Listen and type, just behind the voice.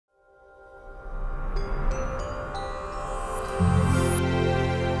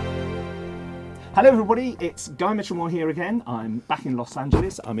Hello everybody, it's Guy Mitchell here again. I'm back in Los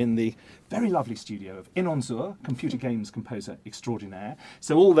Angeles. I'm in the very lovely studio of Inon Zur, computer games composer extraordinaire.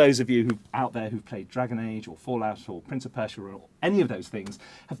 So all those of you out there who've played Dragon Age or Fallout or Prince of Persia or any of those things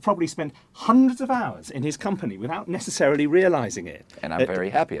have probably spent hundreds of hours in his company without necessarily realising it. And I'm very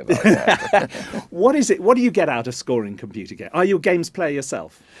happy about that. What is it? What do you get out of scoring computer games? Are you a games player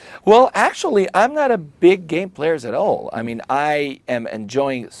yourself? Well, actually, I'm not a big game player at all. I mean, I am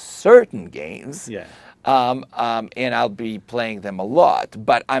enjoying certain games. Yeah. And I'll be playing them a lot,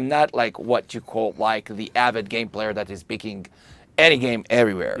 but I'm not like what you call like the avid game player that is picking any game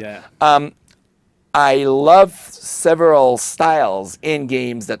everywhere. Yeah. I love several styles in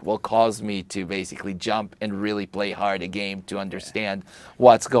games that will cause me to basically jump and really play hard a game to understand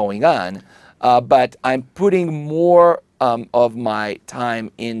what's going on. But I'm putting more of my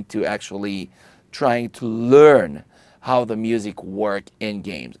time into actually trying to learn how the music work in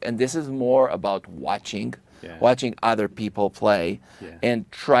games. And this is more about watching other people play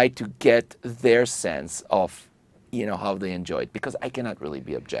and try to get their sense of, you know, how they enjoy it, because I cannot really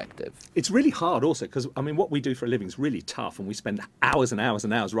be objective. It's really hard also because, I mean, what we do for a living is really tough and we spend hours and hours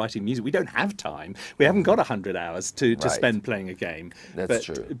and hours writing music. We don't have time. We haven't got 100 hours to spend playing a game. That's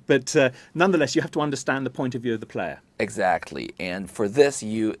true. But nonetheless, you have to understand the point of view of the player. Exactly. And for this,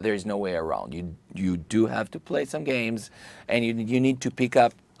 there's no way around. You do have to play some games, and you need to pick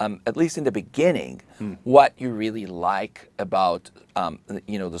up, at least in the beginning, what you really like about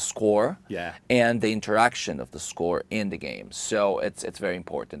you know, the score and the interaction of the score in the game. So it's very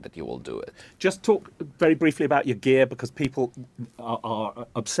important that you will do it. Just talk very briefly about your gear, because people are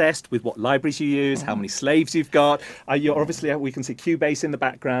obsessed with what libraries you use, how many slaves you've got. You're obviously, we can see Cubase in the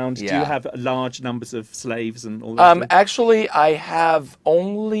background. Do you have large numbers of slaves and all that? Actually, I have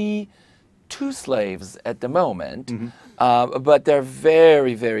only 2 slaves at the moment, but they're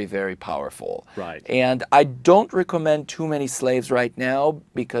very, very, very powerful. Right. And I don't recommend too many slaves right now,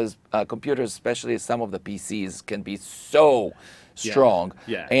 because computers, especially some of the PCs, can be so strong.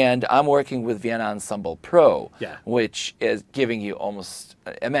 Yeah. And I'm working with Vienna Ensemble Pro, which is giving you almost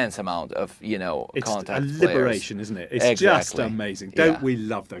immense amount of, you know, contact. It's a liberation, isn't it? It's just amazing. Don't we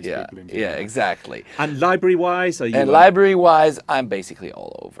love those people in Vienna? Yeah, exactly. And library-wise, are you? And library-wise, I'm basically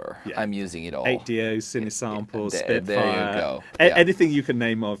all over. I'm using it all. 8DO, Cinesample, Spitfire. There you go. Anything you can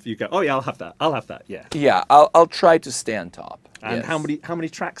name of, you go, oh yeah, I'll have that. I'll have that. Yeah. Yeah, I'll try to stay on top. And how many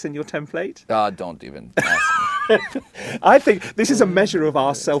tracks in your template? Don't even ask me. I think this is a measure of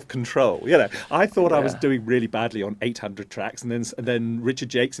our self-control. You know, I thought I was doing really badly on 800 tracks, and then Richard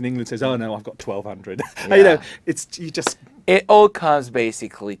Jakes in England says, "Oh no, I've got 1200." You know, It all comes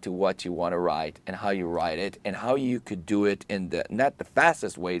basically to what you want to write and how you write it and how you could do it in the not the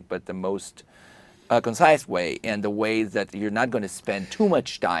fastest way, but the most concise way, and the way that you're not going to spend too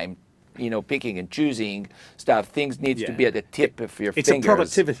much time, you know, picking and choosing stuff. Things need to be at the tip of your fingers. It's a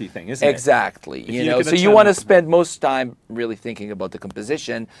productivity thing, isn't it? Exactly. You know, so you want to spend most time really thinking about the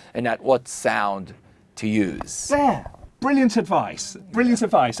composition and not what sound to use. There. Brilliant advice. Brilliant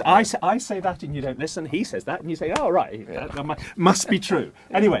advice. I say that and you don't listen. He says that and you say, oh, right, that must be true.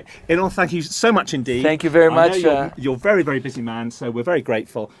 Anyway, Inon, thank you so much indeed. Thank you very much. You're a very, very busy man, so we're very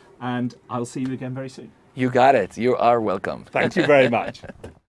grateful. And I'll see you again very soon. You got it. You are welcome. Thank you very much.